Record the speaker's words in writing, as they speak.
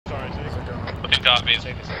Copy.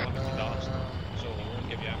 Take a second, look at the dogs. So we'll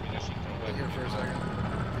give you ammunition. Wait here for a second.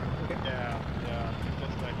 Okay. Yeah.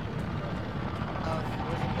 Just back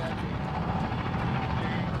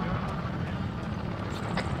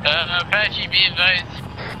Apache, be advised.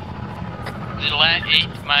 The lat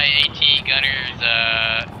 8, my AT gunner's,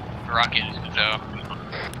 rocket, so.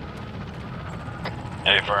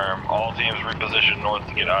 Hey, firm. All teams reposition north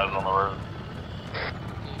to get eyes on the road.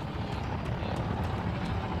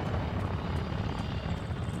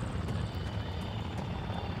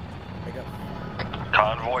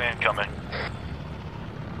 Convoy incoming.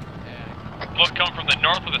 Look, come from the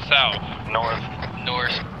north or the south? North.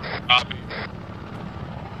 North. Copy.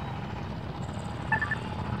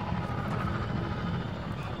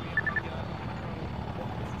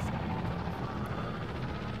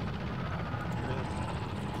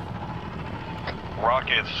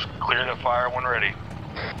 Rockets, clear to fire when ready.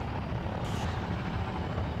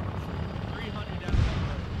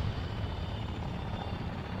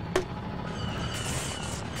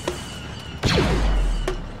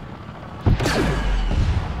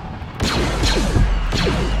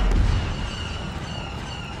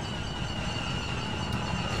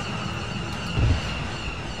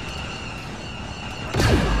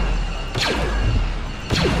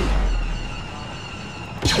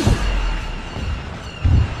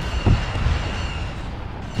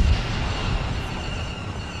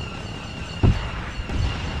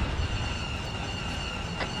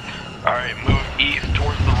 Alright, move east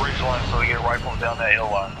towards the ridge line so we get rifles down that hill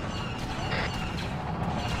line.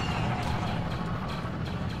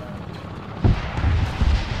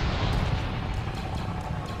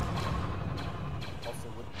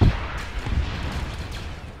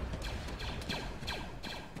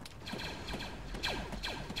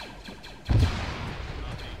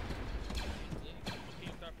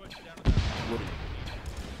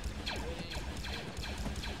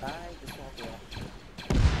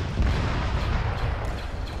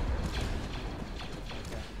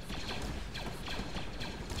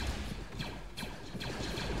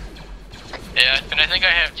 Yeah, and I think I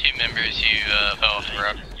have 2 members who, fell off the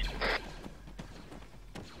rock.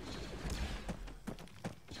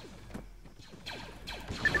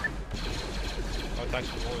 Oh, thanks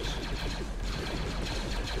for the voice.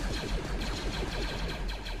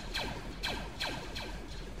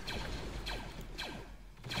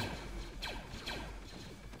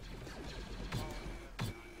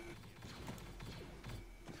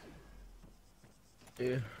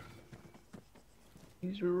 Yeah.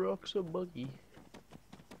 These rocks are buggy.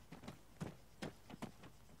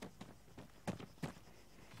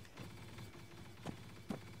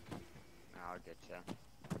 I'll get ya.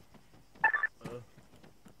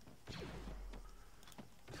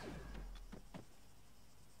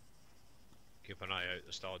 Keep an eye out,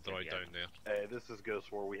 the star droid down there. Hey, this is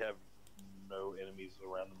Ghost War. We have no enemies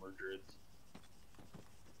around the Murdreds.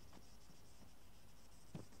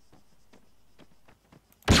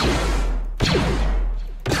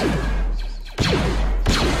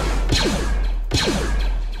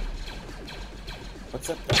 What's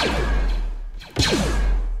up there?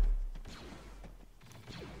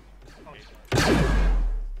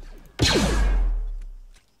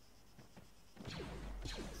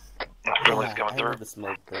 Friendly's coming through. I love the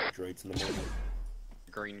smoke droids in the morning.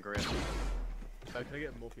 Green grip. Can I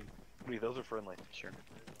get morphine? Wait, those are friendly. Sure.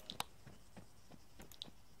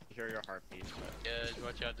 Hear your heartbeat, but Yeah,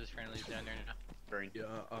 watch out, there's friendlies down there now. green. Yeah,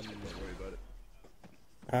 I'm not worried about it.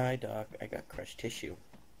 Hi, Doc. I got crushed tissue.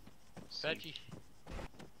 Apache.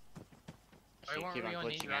 Why You weren't keep we on on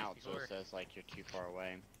glitching these out, rocks so before? it says like you're too far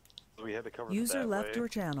away. We had to cover User that left way. your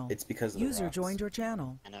channel. It's because of the User rocks. joined your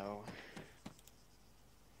channel. I know.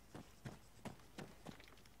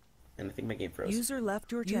 And I think my game froze. User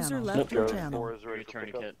left your channel. User Nope. left your Ghost channel. War is Your ready for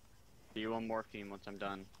pickup. tourniquet. Do you want morphine once I'm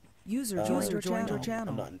done? User joined your I'm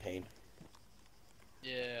channel. not in pain.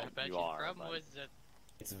 Yeah, Apache, You are, the problem but- was that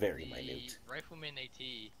It's very the minute. Rifleman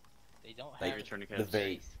AT, they don't Like, have your tourniquet. The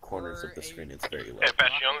very space corners for of the a- screen, it's very low. Hey,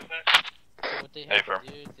 Apache, you on with that? So what they Hey, have firm.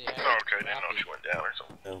 to do is they have Oh, okay, to didn't know copy. she went down or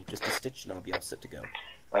something. No, just a stitch and I'll be all set to go.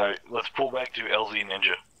 Alright, let's pull back to LZ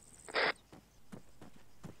Ninja.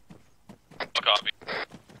 Copy.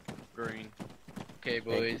 Green. Okay, you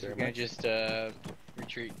boys, very we're gonna much. just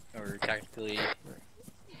retreat or tactically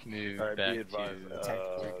move Alright, back be advised, to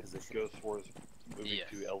tactical position. Ghost War is moving yes,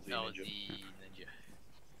 to LZ Ninja. Ninja.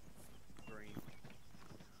 Green.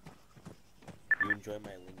 You enjoy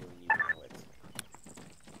my lingo and you know it.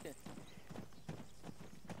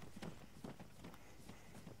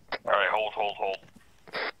 Alright, hold.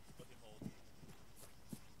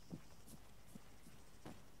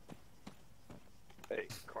 Hey,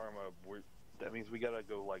 Karma, That means we gotta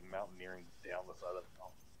go like mountaineering down the side of the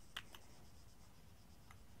mountain.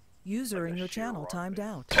 User in your channel timed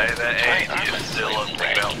out. Hey, that AAT is still up the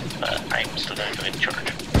mountain. I'm still gonna go in charge.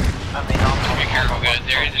 Be careful, guys.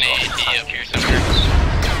 There is an AAT up here somewhere.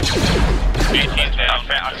 18's down.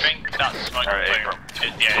 I think that's smoke clear.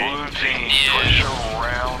 Blue team, push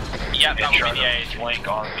around. Yeah, that would be the AAT. Flank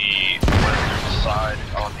on the western side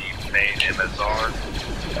on the main MSR.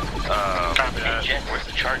 Jet, where's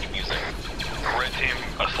the charge music? Red team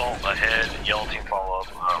assault ahead, yellow team follow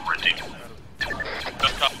up, red team.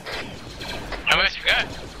 How much you got?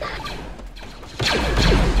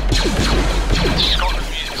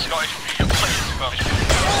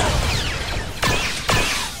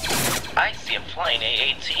 I see a flying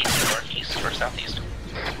AAT northeast or southeast.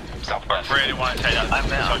 Southwest. I really want to take that.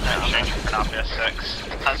 I'm out. An RPS 6.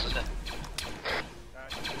 That's it.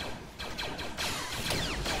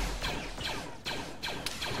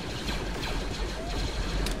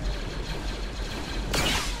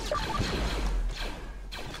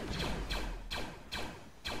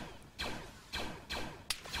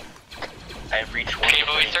 I have reached one. Okay,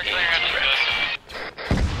 boys, circling around the coast.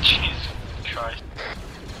 Jesus Christ.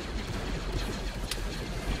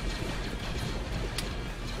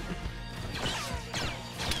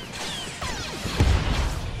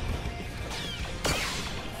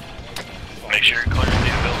 Make sure you're clearing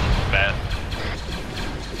these buildings fast.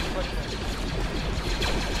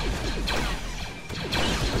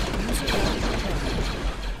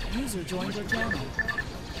 User joined your channel.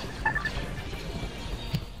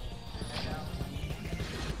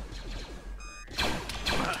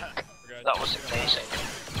 That was amazing.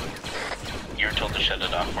 You were told to shut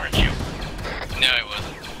it off, weren't you? No, it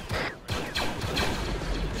wasn't.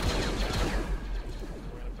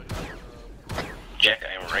 Jack,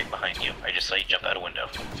 I am right behind you. I just saw you jump out a window.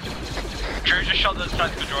 Drew, just shot the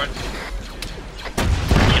tactical droid.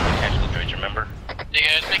 You know tactical droids, remember? Hey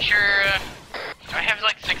guys, make sure, I have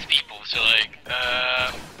like 6 people, so like,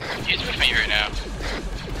 use with me right now.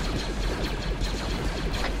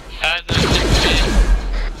 The 6 men.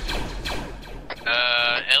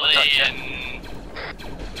 Ellie and...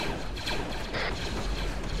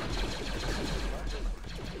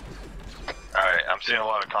 Alright, I'm seeing a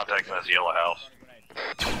lot of contacts in this yellow house.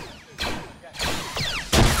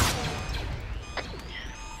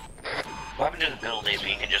 What happened to the build days where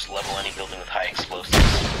you can just level any building with high explosives?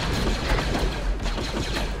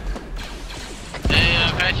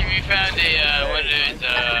 Hey, Patrick, we found a, one of those,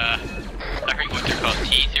 I forget what they're called,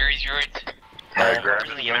 T-series droids. Alright, grab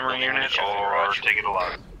to the yellow memory building unit and check the or garage. take it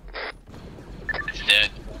alive. It's dead.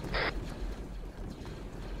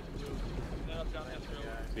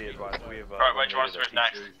 Be advised, we have. Right, where do you want us to move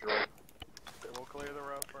next? We'll clear the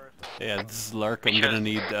road first. Yeah, this is Lark. I'm gonna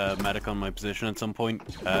need medic on my position at some point.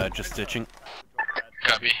 Just stitching.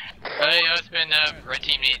 Copy. Hey, husband, red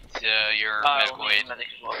team needs, your medical aid.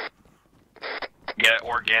 Yeah,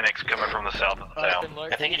 organics coming from the south of the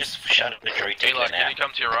town. I think you just shot at the droid taking a nap.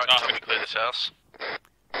 come to your right so we can clear this house?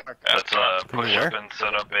 Let's push up and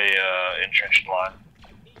set up a entrenched line.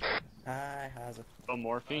 Hi, how's it? Oh,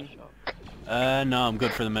 morphine? No, I'm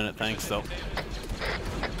good for the minute, thanks, though.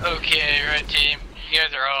 Okay, red team, you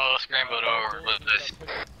guys are all scrambled over with this.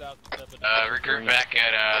 Regroup back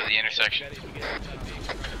at, the intersection.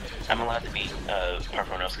 I'm allowed to be,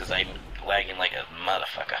 Parfonos because I'm lagging like a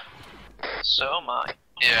motherfucker. So am I.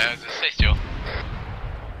 Yeah, just stay still.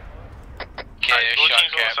 Okay, Alright, blue shot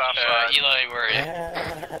team's on the cap. south side. Eli, where are you?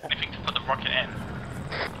 Anything to put the rocket in?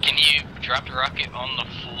 Can you drop the rocket on the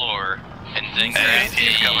floor and then Hey, grab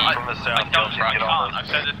he's coming the... from the I south. don't, Get I can't. on I've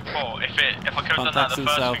said this before. If I could have done that Contacts the to the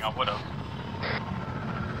first south. thing, I would have.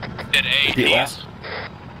 Did Repeat AATs. last.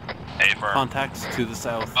 Hey, firm. Contacts to the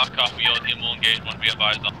south. Our copy, your team will engage once we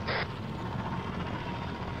advise them.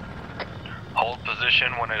 Hold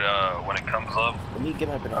position when it comes up. Let me get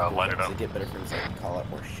my binoculars light it up up. to get better frames so I can call out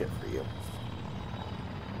more shit for you.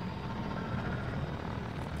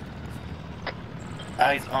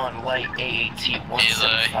 Eyes on light AAT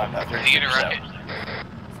 175. Did you get a rocket?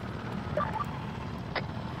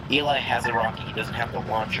 Eli has a rocket. He doesn't have the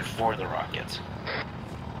launcher for the rocket.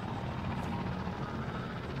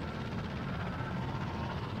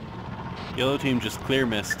 Yellow team just clear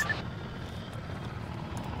missed.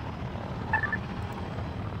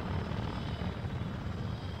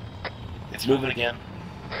 It's moving again.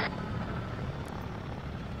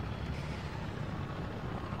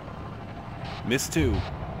 Missed 2.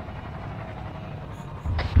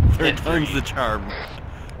 Third time's the charm.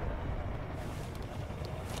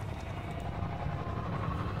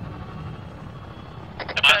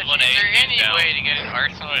 Is there any way to get an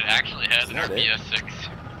arsenal that actually has an Isn't that it? RPS-6?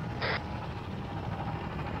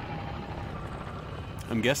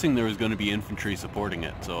 I'm guessing there was going to be infantry supporting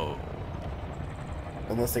it, so...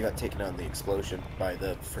 Unless they got taken out in the explosion by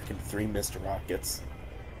the frickin' 3 missed rockets.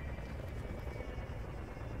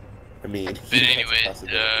 I mean... But anyways, other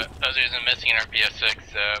than missing an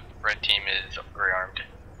RPS-6, red team is rearmed.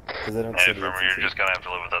 Because I don't Hey, see the from you're just gonna have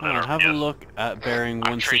to live with that. Oh, have a look at bearing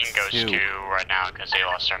I'm treating Ghost 2 162 right now because they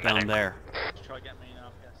lost their down medic. there.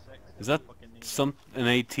 Is that an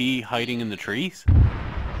AT hiding in the trees?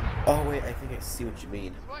 Oh wait, I think I see what you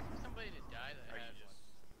mean.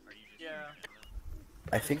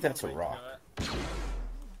 I think that's a rock.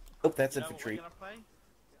 Oh, that's infantry.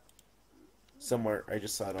 Somewhere, I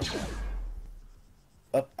just saw it on map.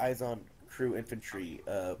 Up, eyes on crew infantry.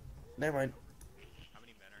 Never mind.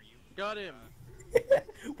 Got him.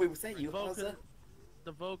 Wait, was that you, Hazza?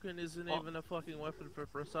 The Vulcan isn't even a fucking weapon for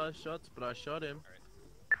precise shots, but I shot him.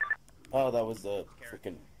 Oh, that was a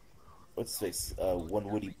freaking... What's this? One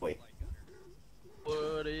Woody boy.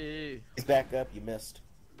 Woody. He's back up, you missed.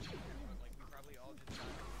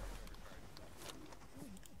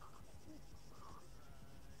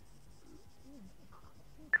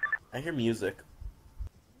 I hear music.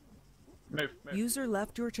 User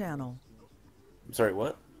left your channel. I'm sorry,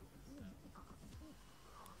 what?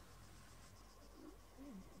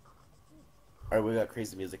 Alright, we got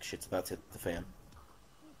crazy music. Shit's about to hit the fan.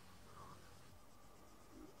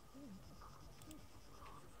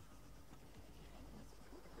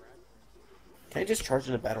 Can I just charge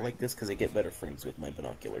in a battle like this? Because I get better frames with my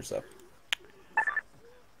binoculars up.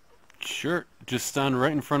 Sure, just stand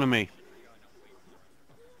right in front of me.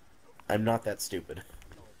 I'm not that stupid.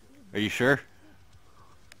 Are you sure?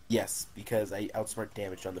 Yes, because I outsmart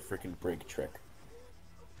damage on the frickin' brig trick.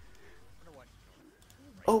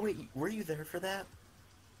 Oh wait, were you there for that?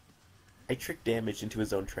 I tricked damage into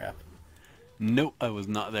his own trap. Nope, I was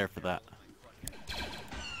not there for that.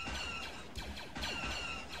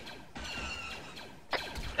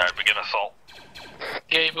 Alright, begin assault.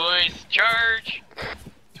 Okay, boys, charge!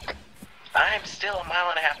 I'm still a mile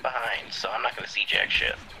and a half behind, so I'm not gonna see jack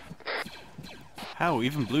shit. How?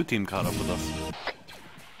 Even blue team caught up with us.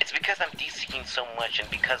 It's because I'm de-seeking so much, and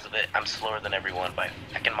because of it, I'm slower than everyone by a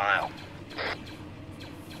fucking mile.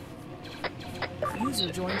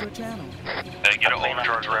 User joined your channel. Hey, get a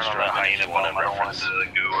overcharge around on that hyena one. I don't want to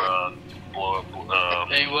go blow up.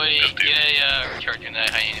 Hey, Woody, get a recharge in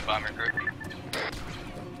that hyena bomber group.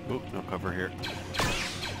 Oop, no cover here.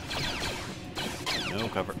 No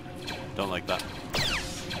cover. Don't like that.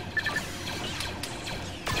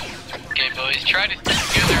 Okay, boys, try to stick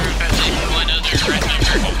together if at least one other red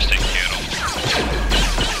member. Oh, stick cattle.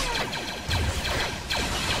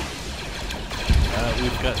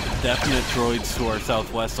 We've got definite droids to our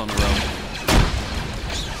southwest on the road.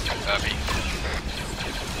 Copy.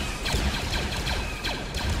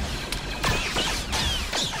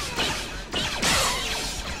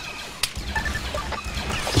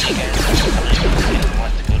 See guys, I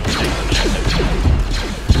want to go to the next objective.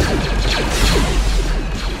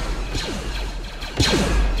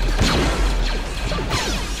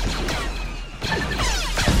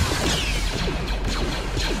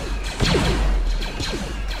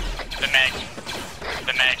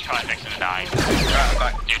 The mag's probably fixing to die.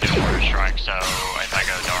 Due to a mortar strike, so if I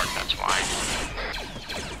go dark, that's fine.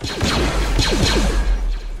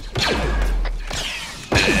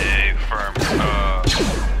 Hey, firm.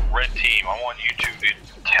 Red team, I want you to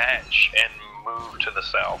detach and move to the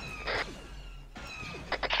south.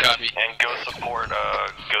 Copy. And go support, go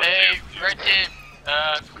Hey, to... red team,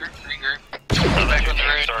 regroup. Back on the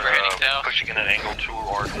road, Start, we're heading south. pushing in an angle to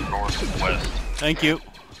our northwest. Thank you.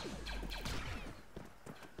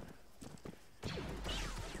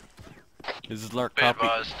 This is Lark, copy.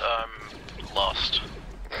 Lost.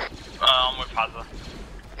 I'm with Hazza.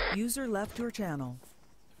 User left your channel.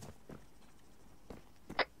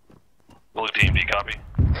 Blue team, do you copy?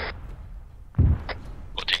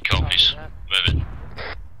 Blue team copies. Move it.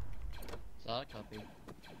 Solid copy.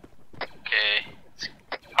 Okay.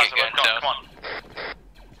 Hazza, Get come south. on.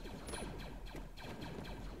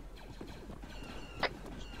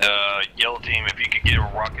 Yellow team, if you could get a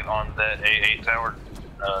rocket on that A8 tower,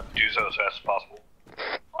 do so as fast as possible.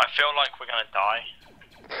 I feel like we're gonna die.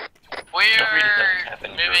 We're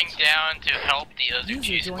moving down to help the other User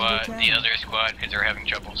G joined squad, your the channel. other squad, because they're having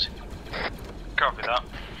troubles. Copy that.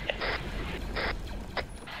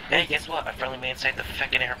 Hey, guess what? I finally made inside the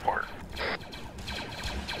fucking airport.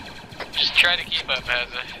 Just try to keep up,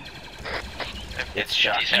 Hazza. It's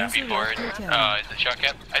shot. He's happy for it. Oh, is it shot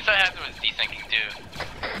cap? I thought Hazza was desyncing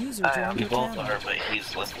too. User joined We your both channel. are, but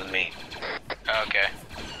he's less than me. Okay.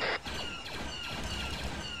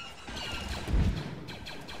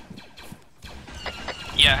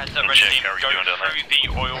 Yeah, heads up, red Jake, team. how are you Go doing down through the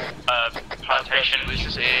oil plantation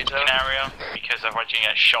area because otherwise you can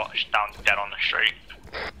get shot down dead on the street.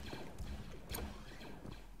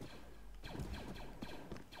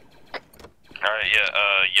 Alright, yeah,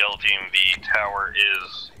 yellow team, the tower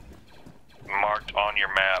is marked on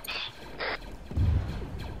your maps.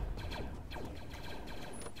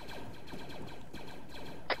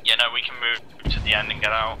 Yeah, no, we can move to the end and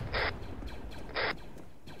get out.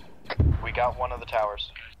 We got one of the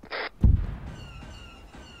towers. Hey,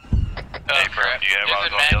 Fern, do you have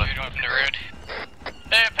eyes on the other? From the road.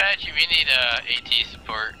 Hey, Apache, we need AT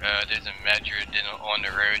support. There's a Madrid on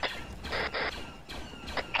the road.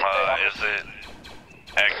 Is it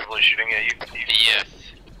actively shooting at you? Yes.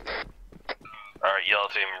 Alright, yellow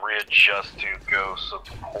team, readjust to go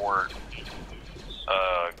support,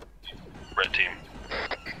 red team.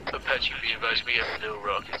 Apache, be advised, we have no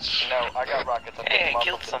rockets. No, I got rockets. I'm Hey, I picking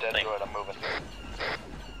killed them up with the dead something. droid. I'm moving.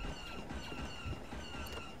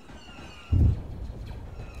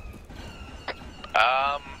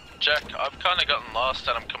 Jack, I've kind of gotten lost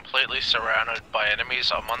and I'm completely surrounded by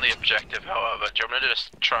enemies. I'm on the objective, however. Do you want me to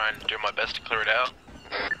just try and do my best to clear it out?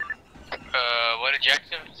 What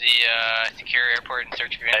objective? The, secure airport and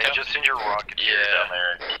search for Hey, intel? just send your rocketeer down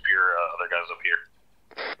there and keep your, other guys up here.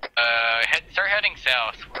 Start heading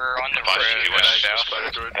south. We're on the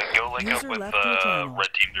road. And go link up User with, left your channel.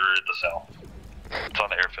 red team to the south. It's on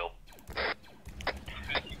the airfield.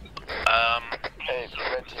 Hey,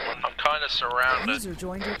 red team, I'm kind of surrounded. User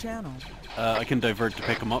joined your channel. I can divert to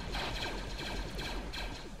pick him up.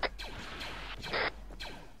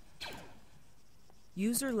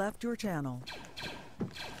 User left your channel.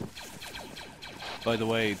 By the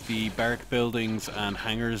way, the barrack buildings and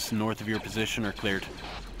hangars north of your position are cleared.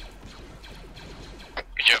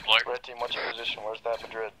 Good job, Lark. Red team, what's your position? Where's that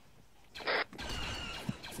Madrid?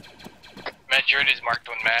 Madrid is marked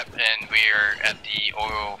on map, and we are at the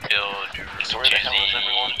oil field So where the hell is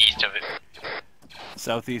everyone? east of it.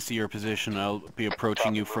 Southeast of your position, I'll be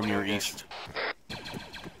approaching you from your east.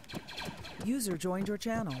 User joined your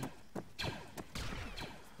channel.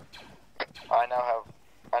 I now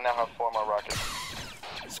have 4 more rockets.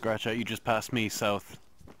 Scratch out, you just passed me south.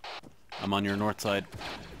 I'm on your north side.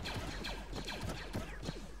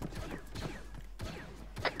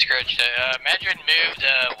 Scratch that. Madrid moved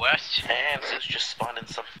west. And Zeus just spawned in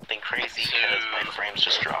something crazy because my frames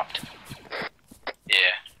just dropped.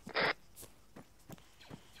 Yeah.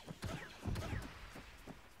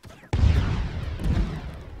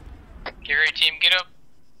 Gary team, get up.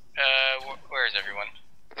 Where is everyone?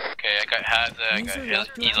 Okay, I got Haz, I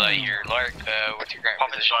got Eli here. Lark, what's your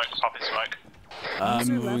current position? Popping smoke. I'm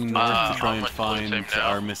User moving left north your to try I'm and with blue team find now.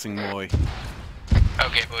 our missing boy.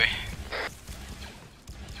 Okay, boy.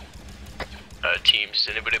 Team, is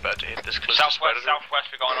anybody about to hit this close? Southwest,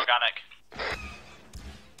 we're going organic.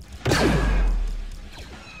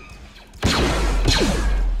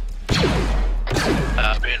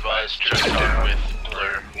 Be advised, just talk with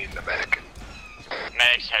Blur. Need the medic.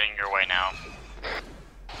 Medic's heading your way now.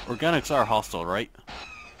 Organics are hostile, right?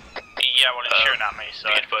 Yeah, well, it's shooting at me, so.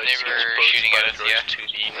 Be advised, They were shooting at us, yeah. to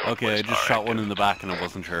the Okay, I northwest just are shot one active. in the back and I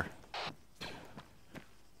wasn't sure.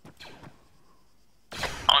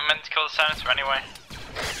 I'm meant to kill the senator anyway.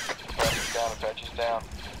 Apache's down, Apache's down.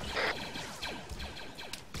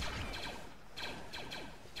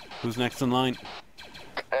 Who's next in line?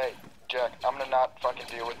 Hey, Jack, I'm gonna not fucking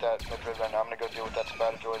deal with that Madrid right now. I'm gonna go deal with that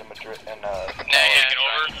spider droid in Madrid and Taking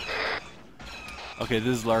over. Okay,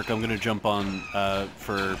 this is Lark. I'm gonna jump on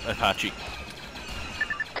for Apache.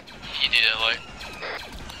 You did it, Lark.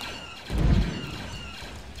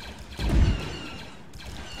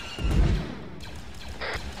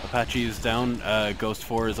 Apache is down. Ghost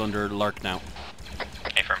 4 is under Lark now.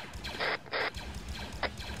 Hey, firm.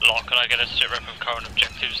 Lark, can I get a sit rep of current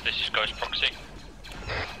objectives? This is Ghost Proxy.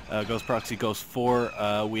 Ghost Proxy, Ghost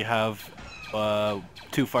 4. We have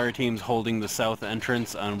 2 fire teams holding the south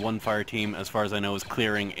entrance, and 1 fire team, as far as I know, is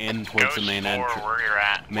clearing in towards the main entrance. Where you're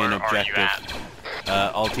at. Main Where objective. Are you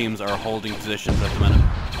at? All teams are holding positions at the minute.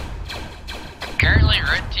 Currently,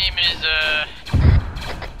 red team is,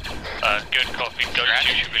 Good copy. Ghost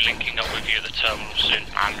 2 should be linking up with you at the terminal soon.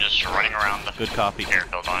 I'm just running around the Good copy.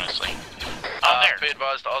 airfield, honestly. Be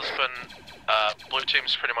advised, Osborne, blue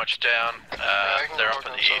team's pretty much down. They're up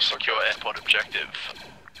at the secure airport objective.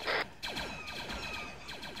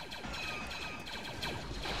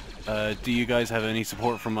 Do you guys have any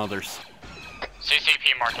support from others?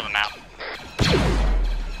 CCP marked on the map.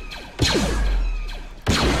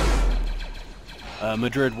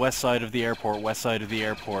 Madrid, west side of the airport, west side of the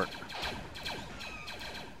airport.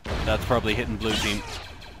 That's probably hitting blue team.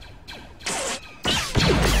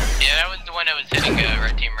 hitting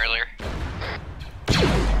red team earlier.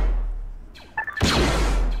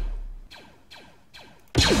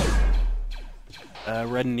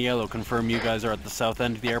 Red and yellow, confirm you guys are at the south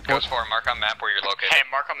end of the airport. Goes for mark on map where you're located. Hey,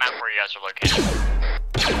 mark on map where you guys are located.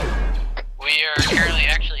 We are currently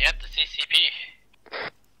actually at the CCP.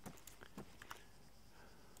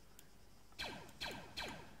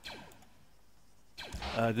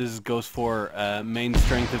 This is Ghost 4. Main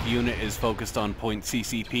strength of unit is focused on point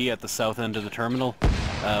CCP at the south end of the terminal.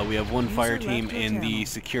 We have one fire team in the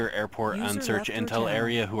secure airport and search intel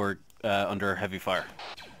area who are under heavy fire.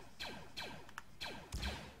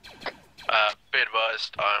 Be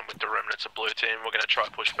advised, I'm with the remnants of blue team. We're gonna try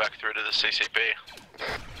to push back through to the CCP.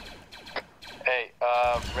 Hey,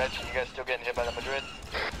 Reg, you guys still getting hit by the Madrid?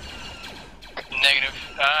 Negative.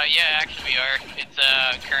 Yeah, actually we are. It's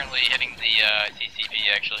currently hitting the CCP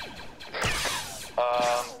actually.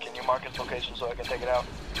 Can you mark its location so I can take it out?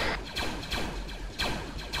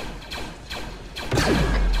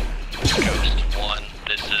 Ghost 1,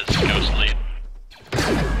 this is Ghost Lead. Go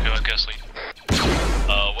ahead, Ghost Lead.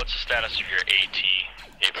 What's the status of your AT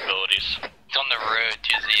capabilities? It's on the road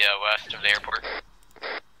to the west of the airport.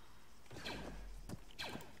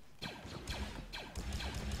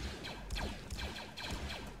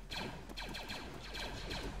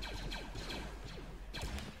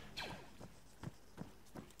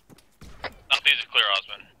 Southeast is clear,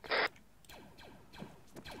 Osman.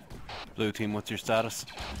 Blue team, what's your status?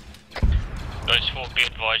 Ghost 4, be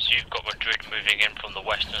advised you've got Madrid moving in from the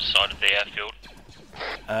western side of the airfield.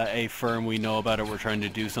 A firm, we know about it, we're trying to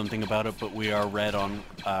do something about it, but we are red on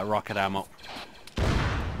rocket ammo.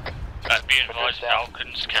 Be advised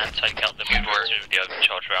Falcons can take out the majority of the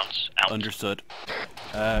overcharge rounds. Out. Understood.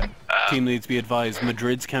 Team leads, be advised,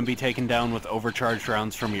 Madrids can be taken down with overcharged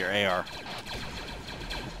rounds from your AR.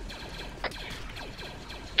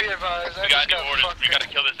 Be advised, We got new orders. We gotta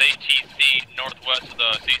kill this ATC northwest of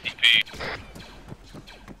the CCP.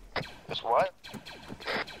 This what?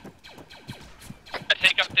 I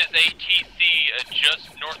take up this ATC just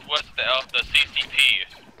northwest of the CCP.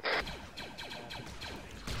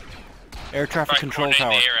 Air traffic control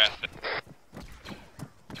tower. The air asset.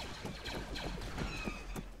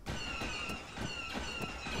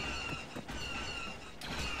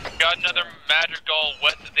 Got another Madrigal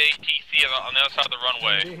west of the ATC on the other side of the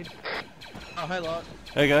runway. Oh, hello.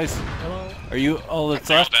 Hey guys, Hello. are you all that's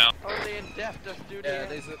left? Down. Only in death does duty. Yeah,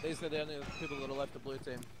 these are the only people that are left the blue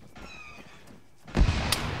team.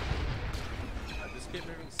 Just keep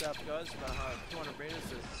moving south, guys. About 200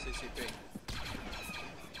 meters is CCP.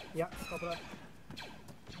 Yeah, copy that.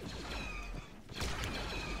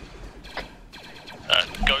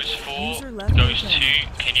 Ghost 4, Ghost 2,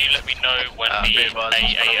 can you let me know when the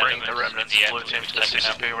AA bring the remnants of blue team to the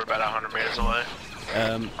CCP. We're about 100 meters away.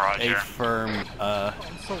 A firm, I'm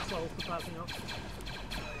so close to passing up.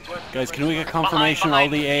 guys, can we get confirmation all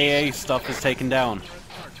the AA stuff is taken down?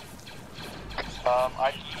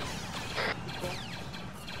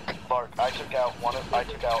 Mark, I took out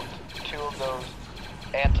two of those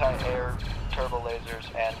anti-air turbo lasers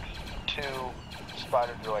and 2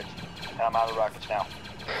 spider droids, and I'm out of rockets now.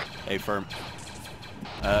 A firm.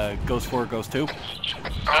 Ghost 4, Ghost 2.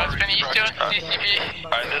 Spin east to CCP.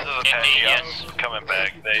 Alright, this is Apache. Yes. Coming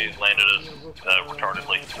back. They landed us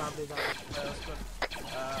retardedly.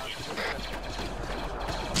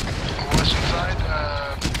 Western side,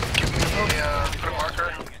 give me put a marker.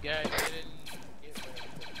 Yeah,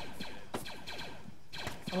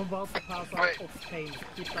 I'm about to pass out Wait. of pain.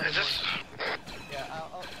 Keep that in Is this? Yeah,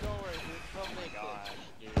 don't worry, dude. Probably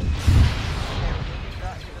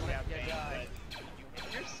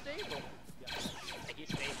You're stable. He's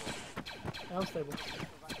stable. I'm stable.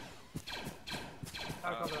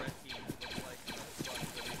 I'll cover it.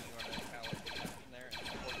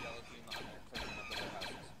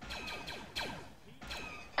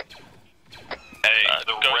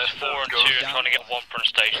 The Ghost 4 and 2 are trying to get one front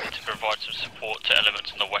station to provide some support to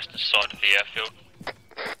elements on the western side of the airfield.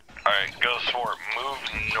 Alright, Ghost 4, move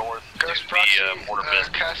north Ghost to proxy, the border base.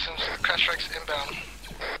 cast strikes inbound.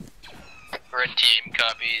 Red team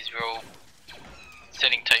copies. We'll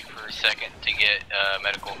sitting tight for a second to get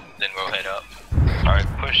medical, then we'll head up. Alright,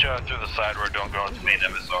 push through the side road, don't go into the main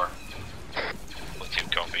MSR. Blue team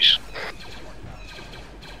copies.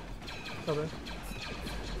 Cover.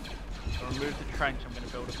 Remove the trench, I'm going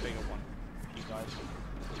to build a bigger one for you guys.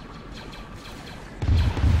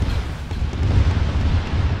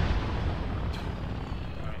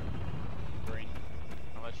 Alright. Green.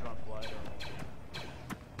 Unless you want blood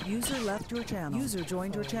or... User left your channel. User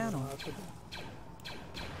joined your channel.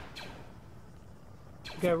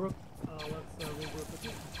 Okay, Rook. Let's regroup with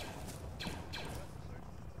you.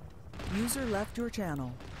 User left your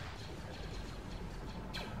channel.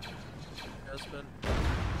 Husband. If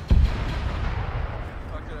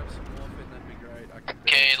I could have some morphine, that'd be great.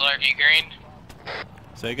 Okay, Lark, you green?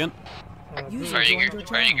 Say again? User Are you joined your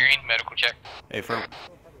channel. green? Medical check. Hey, firm.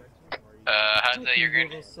 How's that you're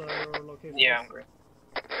green? Yeah, I'm green.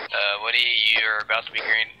 Woody, you're about to be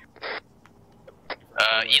green.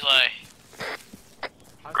 Eli.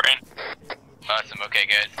 Green. Awesome, okay,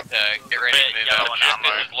 good. Get ready to move out.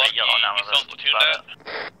 Yellow now, You still platooned that?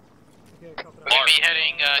 We're gonna be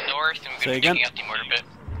heading north and we're Say gonna be again? taking out the mortar pit.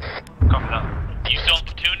 Copy that. You still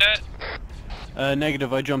platooned that?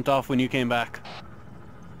 Negative, I jumped off when you came back.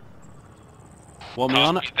 Want me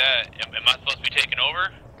on it? That. Am I supposed to be taking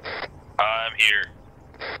over? I'm here.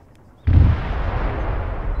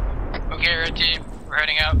 Okay, red team, we're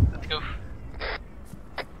heading out. Let's go.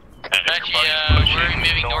 Actually, we're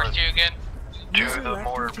moving north to again. User the left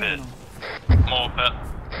mortar your channel. Mortar pit.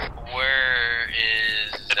 Where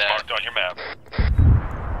is It's that? marked on your map.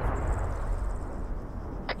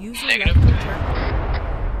 User Negative. left your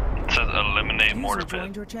channel. It says eliminate User mortar joined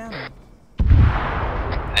pit. your channel.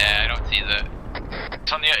 Nah, I don't see that.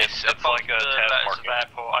 It's on the It's like a tab marking.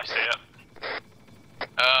 airport, I see it.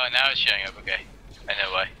 Oh, now it's showing up, okay. I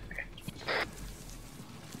know why. Okay.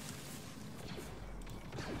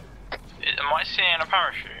 Am I seeing a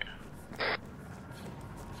parachute?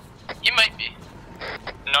 You might be.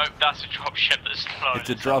 Nope, that's a dropship that's slowing. It's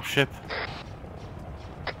a dropship.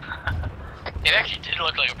 It actually did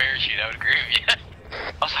look like a parachute, I would agree with you.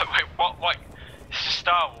 I was like, wait, what? This is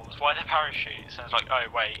Star Wars, why the parachute? So I was like, oh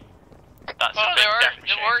wait, that's Well, a big there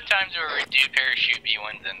difference. were times where we do parachute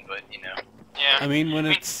B1s in, but you know. Yeah. I mean, when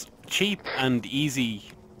it's cheap and easy.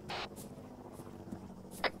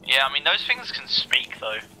 Yeah, I mean, those things can speak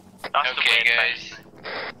though. That's the Okay, weird guys.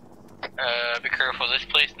 thing. Be careful, this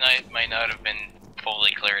place might not have been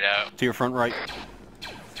fully cleared out. To your front right.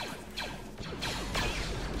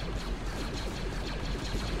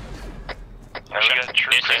 We got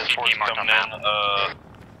troop transports coming in.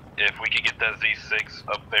 If we could get that Z6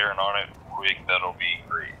 up there and on it quick, that'll be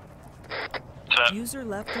great. User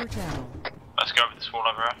left your channel. Let's go over this wall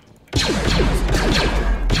over here.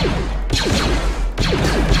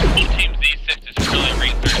 Team Z6 is really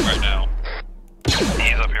ring 30 right now.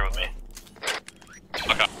 He's up here with me.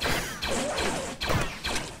 Okay.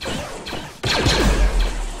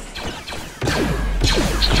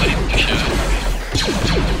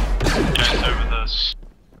 Guys over the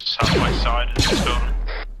southwest side of this building.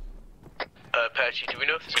 Patchy, do we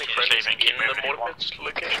know if there's any friendlies in the mortar pit's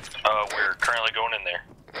location? We're currently going in there.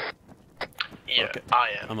 Yeah, Okay. I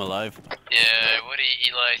am. I'm alive. Yeah, Woody,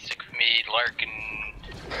 Eli, stick with me, Larkin.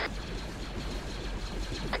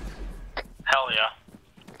 Hell yeah.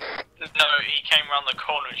 No, he came around the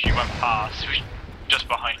corner as you went past. He was just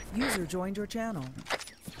behind. User joined your channel.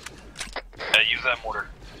 Use that mortar.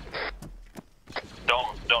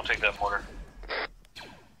 Don't take that mortar.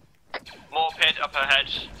 More pit up ahead,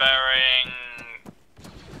 bearing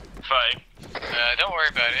 30. Don't worry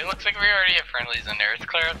about it. It looks like we already have friendlies in there. Let's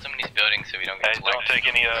clear out some of these buildings so we don't get Don't take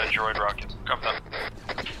any droid rockets. Copy that.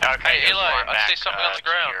 Okay, Hey, Eli, I see something on the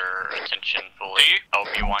ground. Your attention fully. Do you?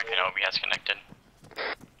 Obi-Wan Kenobi has connected.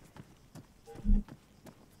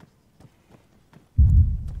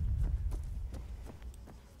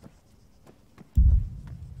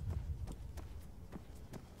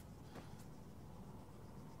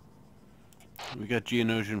 We got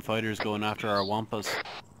Geonosian fighters going after our Wampas.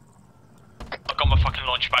 I've got my fucking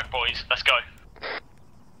launch back, boys. Let's go.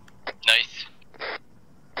 Nice.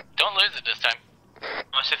 Don't lose it this time.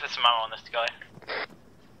 Let's see if there's some ammo on this guy.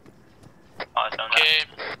 Oh, it's done Okay,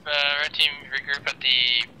 red team, regroup at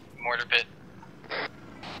the mortar pit.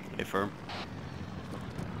 Hey, firm.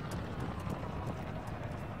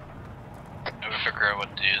 We'll figure out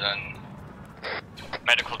what to do then.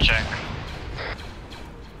 Medical check.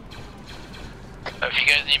 If you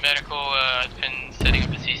guys need medical, I've been setting up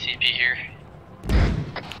a CCP here.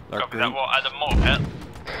 Dark Copy green. that. What, at the mortar pit?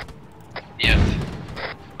 Yes.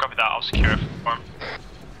 Copy that, I'll secure it for him.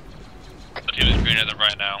 The team is green at them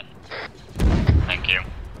right now. Thank you.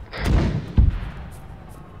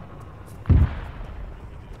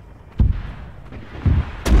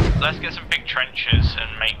 Let's get some big trenches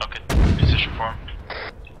and make like a position for him.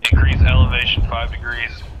 Increase elevation 5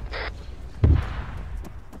 degrees.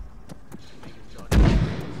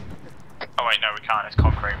 Oh wait, no we can't, it's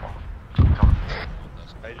concrete.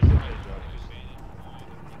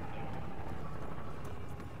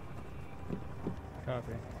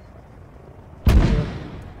 Copy.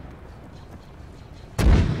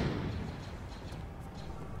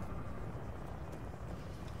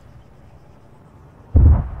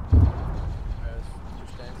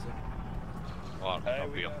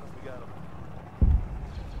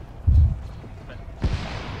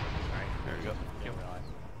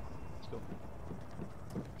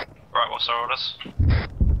 What's our orders?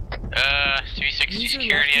 360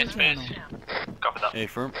 security, I suppose. Copy that. A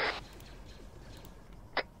firm.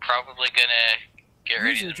 Probably gonna get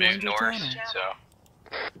ready User to move joined your north, channel. so.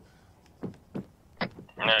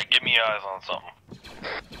 Give me eyes on something.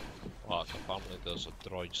 Well, apparently there's a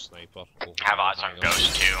droid sniper. Have eyes on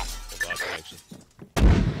Ghost too.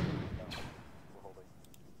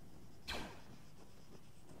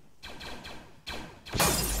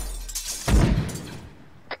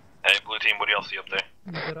 Hey, blue team, what do y'all see up there?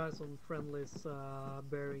 Got eyes on friendlies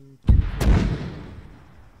bearing. Not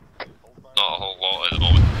a whole lot at the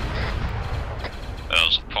moment.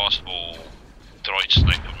 There's a possible droid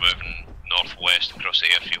sniper moving northwest across the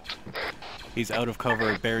airfield. He's out of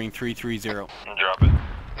cover at bearing 330. Drop it.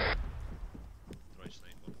 Droid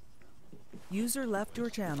sniper. User left your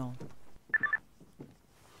channel.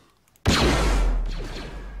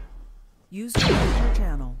 User left your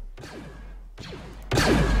channel.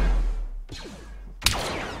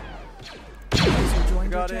 User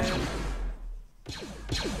joined your channel.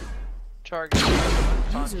 Target.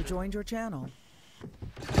 User joined your channel.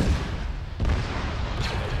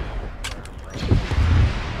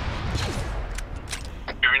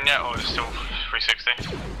 Moving net or is it still 360?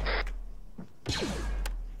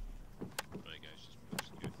 Right guys, just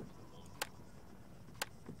persecute.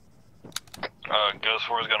 Ghost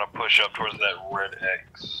 4 is gonna push up towards that red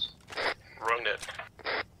X. Wrong net.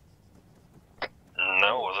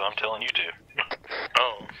 No, it wasn't. I'm telling you to.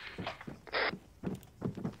 Oh.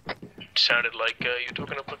 Sounded like you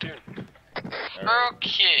took in a platoon.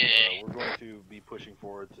 Okay. We're going to be pushing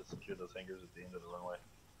forward to secure those hangars at the end of the runway.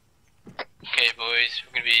 Okay, boys,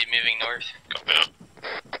 we're gonna be moving north. Copy that.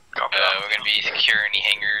 Copy that. We're gonna be securing any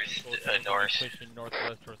hangars north. Pushing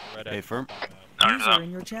northwest towards the red A firm. User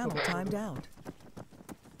in your channel timed out.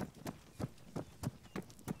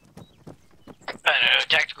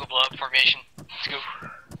 Tactical blob formation. Let's go.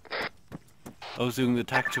 Ozung, the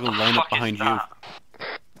tactical lineup behind you.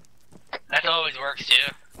 That always works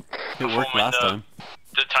too. It worked last time.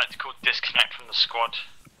 The tactical disconnect from the squad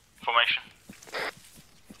formation.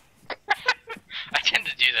 I tend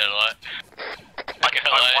to do that a lot. I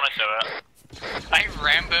want to do it. I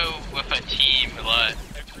Rambo with a team a lot.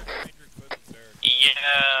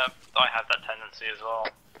 Yeah, I have that tendency as well.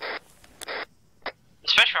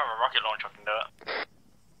 Especially when I'm a rocket launcher, I can do it.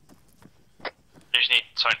 You just need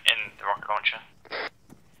something in the rocket launcher.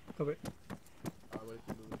 Copy.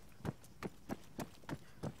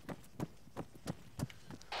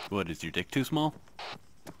 What, is your dick too small?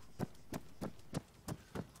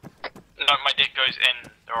 No, my dick goes in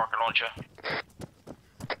the rocket launcher.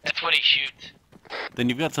 That's what he shoots. Then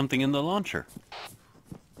you've got something in the launcher.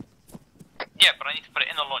 Yeah, but I need to put it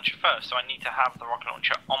in the launcher first, so I need to have the rocket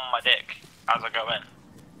launcher on my dick as I go in.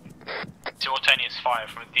 Simultaneous fire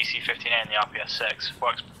from the DC-15A and the RPS-6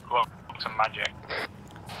 works some magic.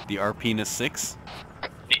 The RPNS 6?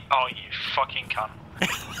 Oh, you fucking cunt.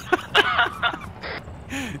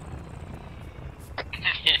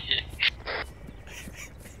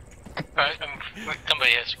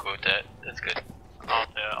 Somebody has to quote that. That's good. I'll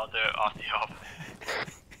do it after the op.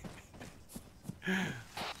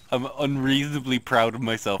 I'm unreasonably proud of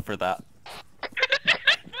myself for that. That's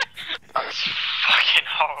fucking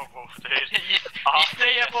horrible, dude. You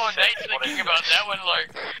stay up all night thinking about that one, like.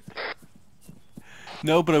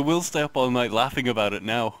 No, but I will stay up all night laughing about it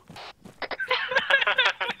now.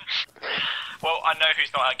 Well, I know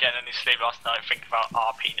who's not getting any sleep last night thinking about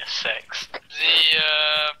RPNS 6. The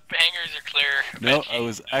hangars are clear. No, I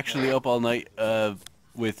was actually up all night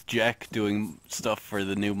with Jack doing stuff for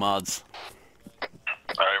the new mods.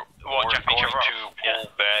 Alright, well, Jack, going to pull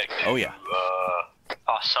back to, Oh yeah.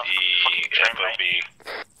 some fucking train, mate.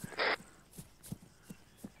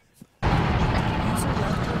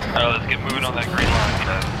 Alright, let's get moving on that green line,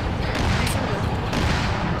 guys.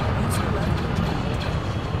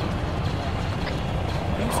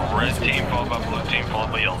 Red team followed by blue team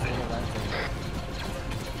followed by yellow team.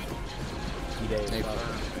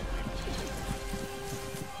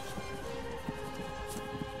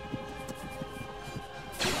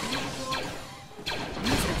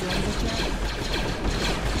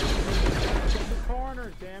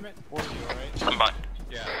 Corners, damn it. For you, alright? I'm fine.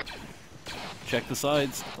 Yeah. Check the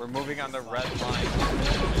sides. We're moving on the red line.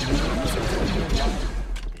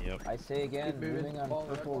 Yep. I say again, moving on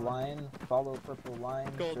purple line, follow purple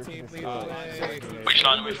line. Gold team, lead the the way. Which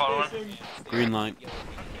line are we following? Green line.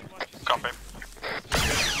 Copy.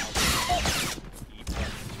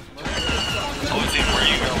 Blue team, where are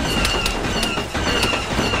you going?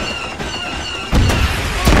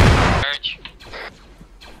 Charge.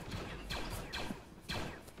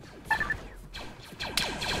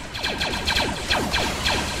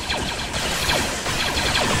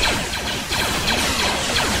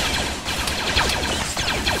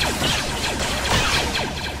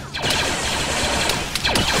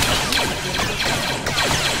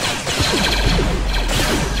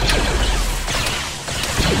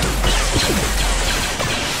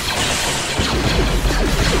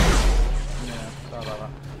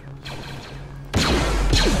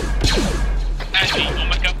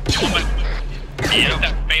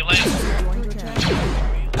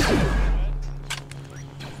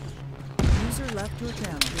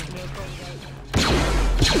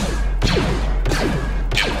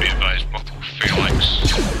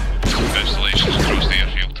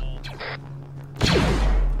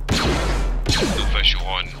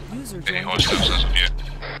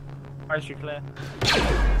 Archer clear.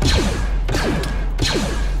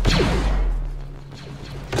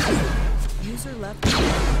 User left.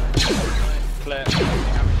 Clear.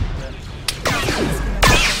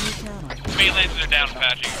 Main lasers are down,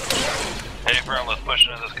 Apache. Hey, Brown, let's push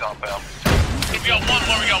into this compound. We got one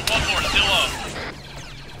more, still up.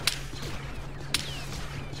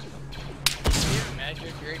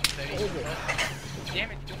 Magic, great, steady.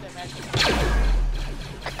 Damn it, get that magic.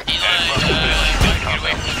 Eli, get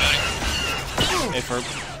away from the building. Hey, Ferb.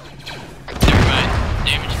 Never mind.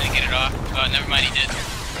 Damage didn't get it off. Never mind, he did.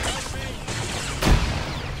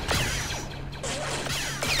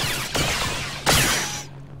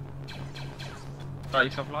 Got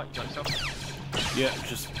yourself light, you got yourself. Yeah,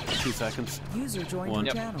 just 2 seconds. User joined One.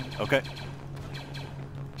 your channel. Okay.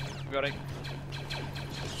 Got it.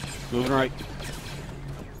 Moving right.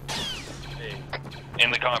 In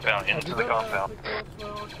the compound, into the compound.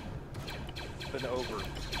 Been over.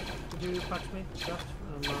 Did you patch me, Josh?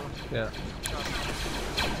 Yeah.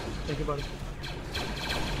 Thank you, buddy.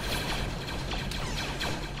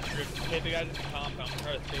 Hit the guys in the compound,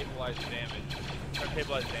 try to stabilize damage. Try to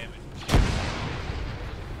stabilize damage.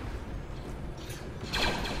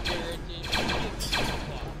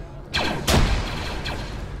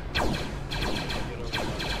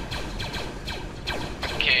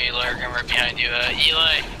 Okay, Lark, I'm right behind you.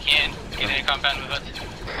 Eli, you can get in a compound with us.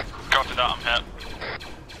 Copy that, I'm hit.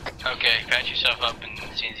 Okay, patch yourself up and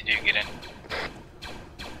as soon as you do, get in.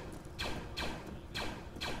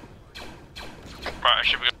 Right, I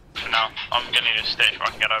should be good for now. I'm gonna need a stage where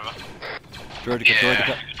I can get over. Droidica,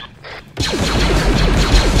 Droidica.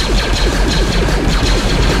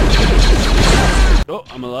 Oh,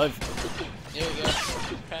 I'm alive. There we go.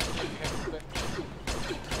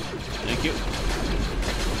 Thank you.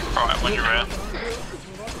 Alright, when you're ready.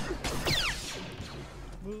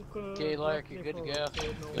 Okay, Lark, you're good to go.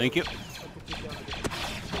 Thank you.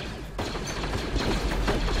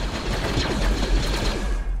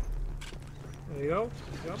 There you go.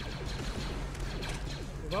 Jump.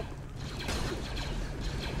 Move up.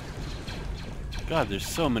 God, there's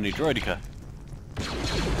so many Droidica.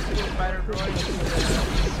 Spider droid.